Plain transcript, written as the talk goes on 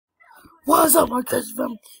What's up, my guys?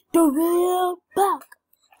 From the real back.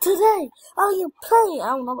 Today, I am playing. I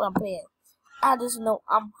don't know what I'm playing. I just know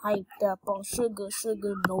I'm hyped up on sugar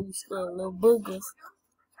nose for little boogers.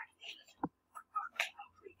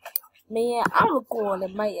 Man, I'm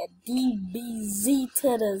recording my DBZ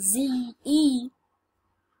to the ZE.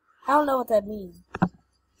 I don't know what that means.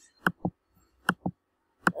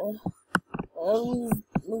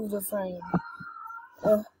 Move the frame.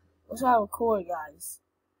 What's I record, guys?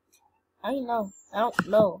 I don't know. I don't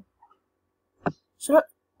know. Sure.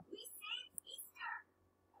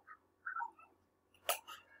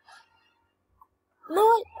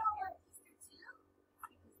 No.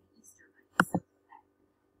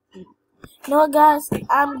 No, guys.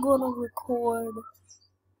 I'm gonna record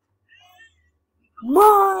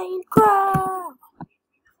Minecraft.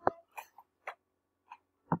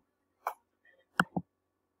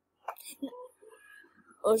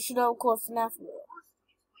 Or should I record fnaf?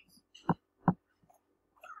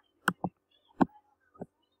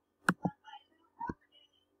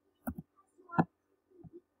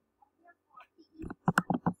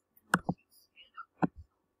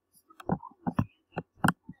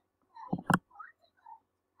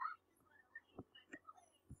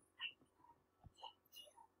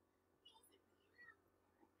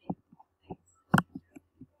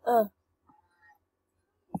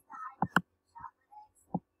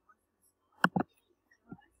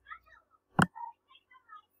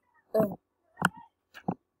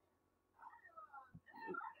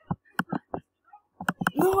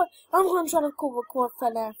 You know what? I'm gonna try to record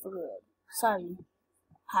fnaf for real. Sorry.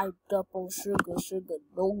 Hyped up on sugar,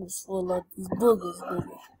 nose full of these boogers,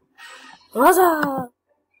 nigga. What's up?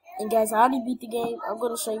 And guys, I already beat the game. I'm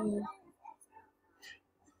gonna show you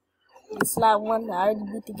the slide 1. I already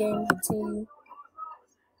beat the game. Continue.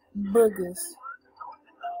 Boogers.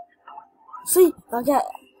 See, I got.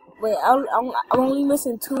 Wait, I'm only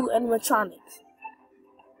missing 2 animatronics.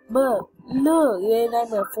 But look, it ain't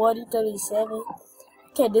number 40, 37.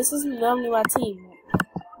 Okay, this is normally my team.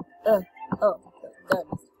 Done.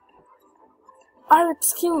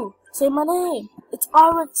 RXQ, say my name. It's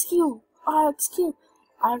RXQ. RXQ.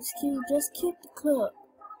 RXQ just kicked the club.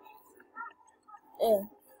 Yeah,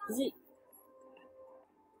 is it?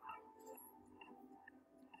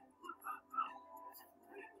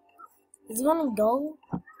 Is it gonna go?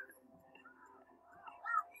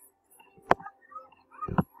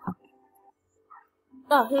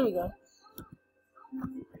 Oh, here we go.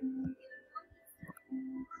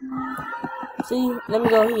 See, let me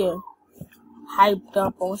go here. Hyped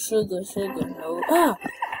up on sugar, no. Ah!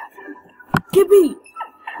 Get me!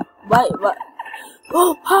 What?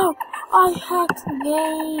 Oh, how? I hacked the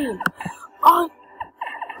game!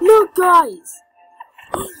 Look, guys!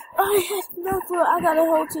 I hacked nothing! I got a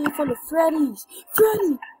whole team full of Freddies!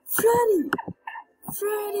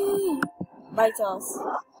 Freddy! Bite us.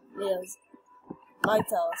 Yes.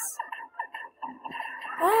 Bite us.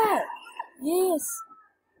 Ah! Yes!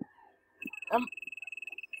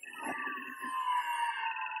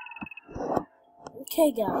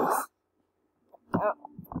 Okay, guys.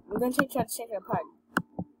 We're gonna try to check our party.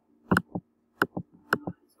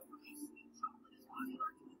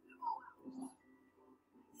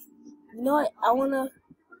 You know what? I wanna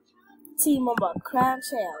team up a Crown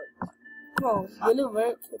Child. Come on, will it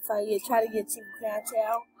work if I try to get Team Crown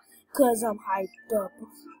Child? Cause I'm hyped up.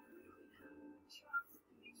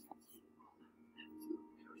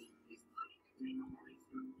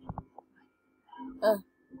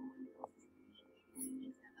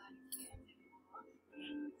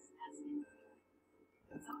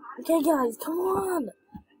 Okay, guys, come on.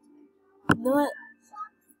 You know what?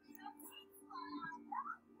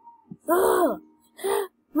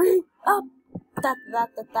 Hurry up! Da.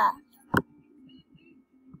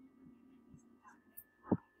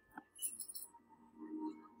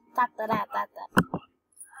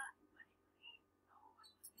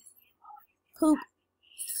 Poop.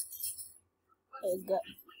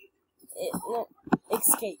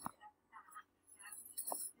 Escape.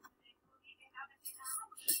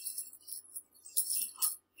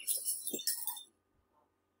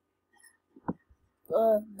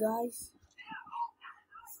 Guys.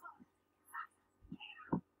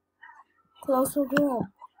 Close the door.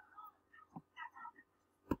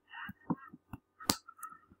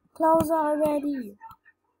 Close already.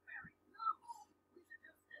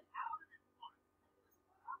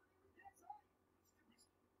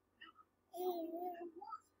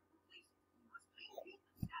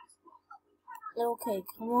 Okay,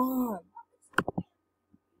 come on.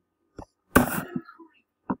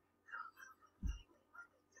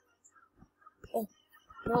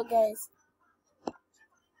 Look, guys.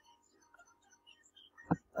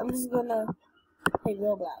 I'm just gonna play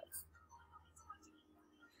Roblox.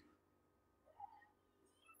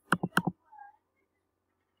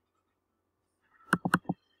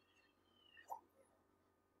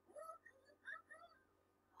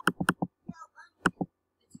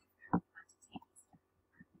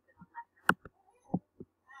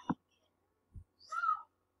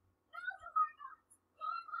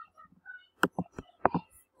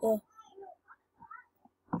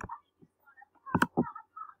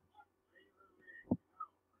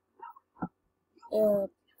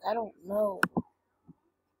 I don't know.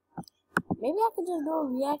 Maybe I could just do a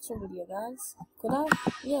reaction video, guys. Could I?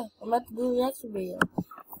 Yeah, I'm about to do a reaction video.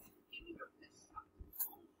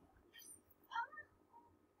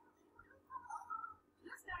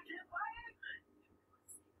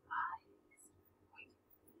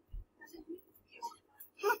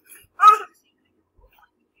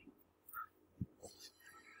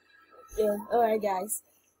 Yeah, alright guys.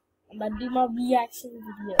 I'm about to do my reaction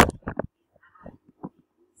video.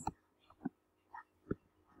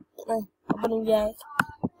 I'm gonna react.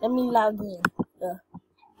 Let me log in.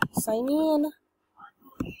 Sign in.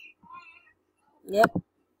 Yep.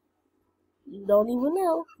 You don't even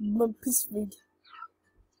know. I'm pissed.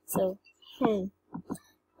 So,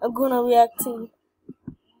 I'm gonna react to.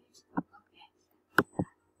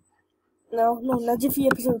 No, not Jeffy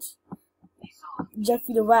episodes.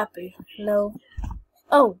 Jeffy the rapper. No.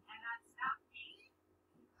 Oh.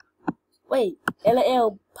 Wait.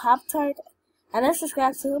 LL Pop Tart. I never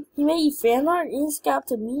subscribed to him. He made fan art and he subscribed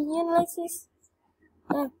to me and Alexis.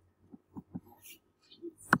 Yeah.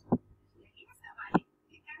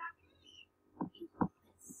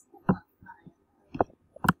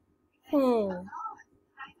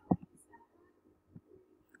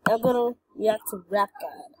 I'm gonna react to Rap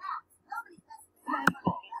God.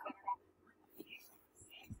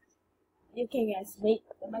 Okay guys, wait.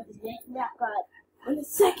 I'm about to react to Rap God in a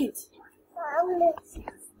second.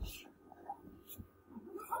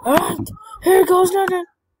 Alright, here goes nothing.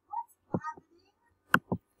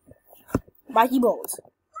 Mikey Bones.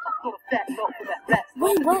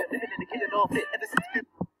 Wait, what?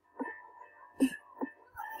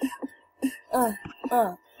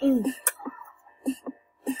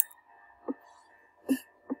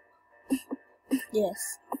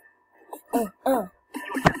 Yes.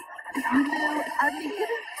 I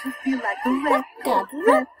beginning to feel like the red dog.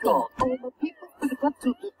 All the people in the club to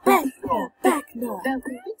the back now. Now the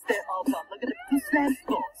things they're all about. Look at the slam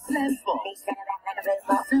ball.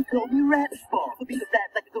 So call me rat ball. For being a rat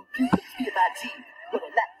like a computer, be my G. Got a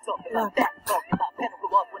laptop about that talk. My pen will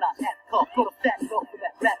go up when I have cough. Got a fat dog for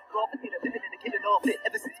that rat dog. I've been living in the killing all fit.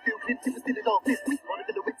 Ever since Bill Clinton was feeling all this. We wanted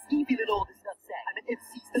to Lewinsky feeling all this nutsack. I'm an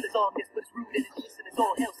MC, still is on this, but it's rude and it's east and it's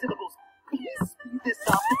all hell syllables. Please speed this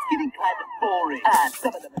up, it's getting kind of boring. And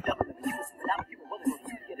some of them are dumb, and you will see that I'm people wanting to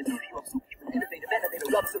get it through to you. I'm super innovative,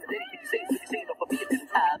 innovative, love, so that anything you say is what you're saying, off of me and little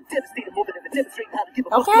time. Devastated more than ever, demonstrating how to give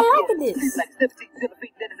a okay, I like this. Like 17, never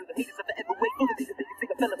fake, then I know the haters of forever wait. All the things that make you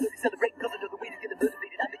think a fella really celebrate, cause I know the way to get them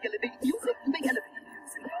motivated. I make elevated music, you make elevated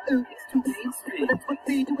music. Oh, it's too mainstream, but that's what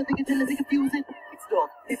they do, I think until they confuse it. It's dog,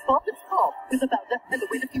 it's pop, it's about that, and the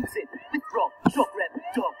way to fuse it. With rock, rap,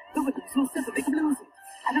 dog, the rhythms will never make them lose it.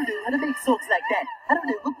 I don't know how to make songs like that. I don't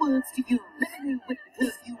know what words to use. Let me know what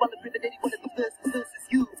because you want to prevent any one of the verses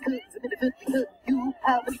you. It's cause I'm inadvertently hurting you.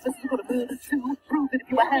 How many verses you gonna murder to? Prove it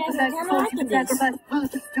if you had the back songs you can sacrifice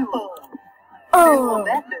verses to. On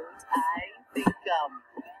that note, I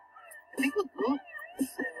think we're good.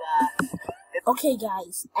 So, okay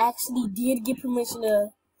guys, I actually did get permission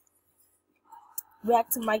to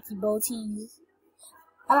react to Mikey Botees.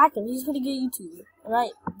 I like him, he's a pretty good YouTuber.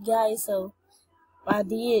 Alright guys, so I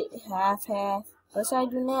did half. What should I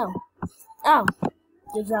do now? Oh,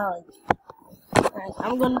 the drawing. Alright,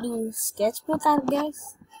 I'm gonna do sketchbook, I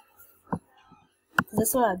guess.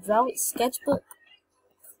 That's what I draw with sketchbook.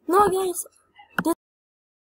 No, guys,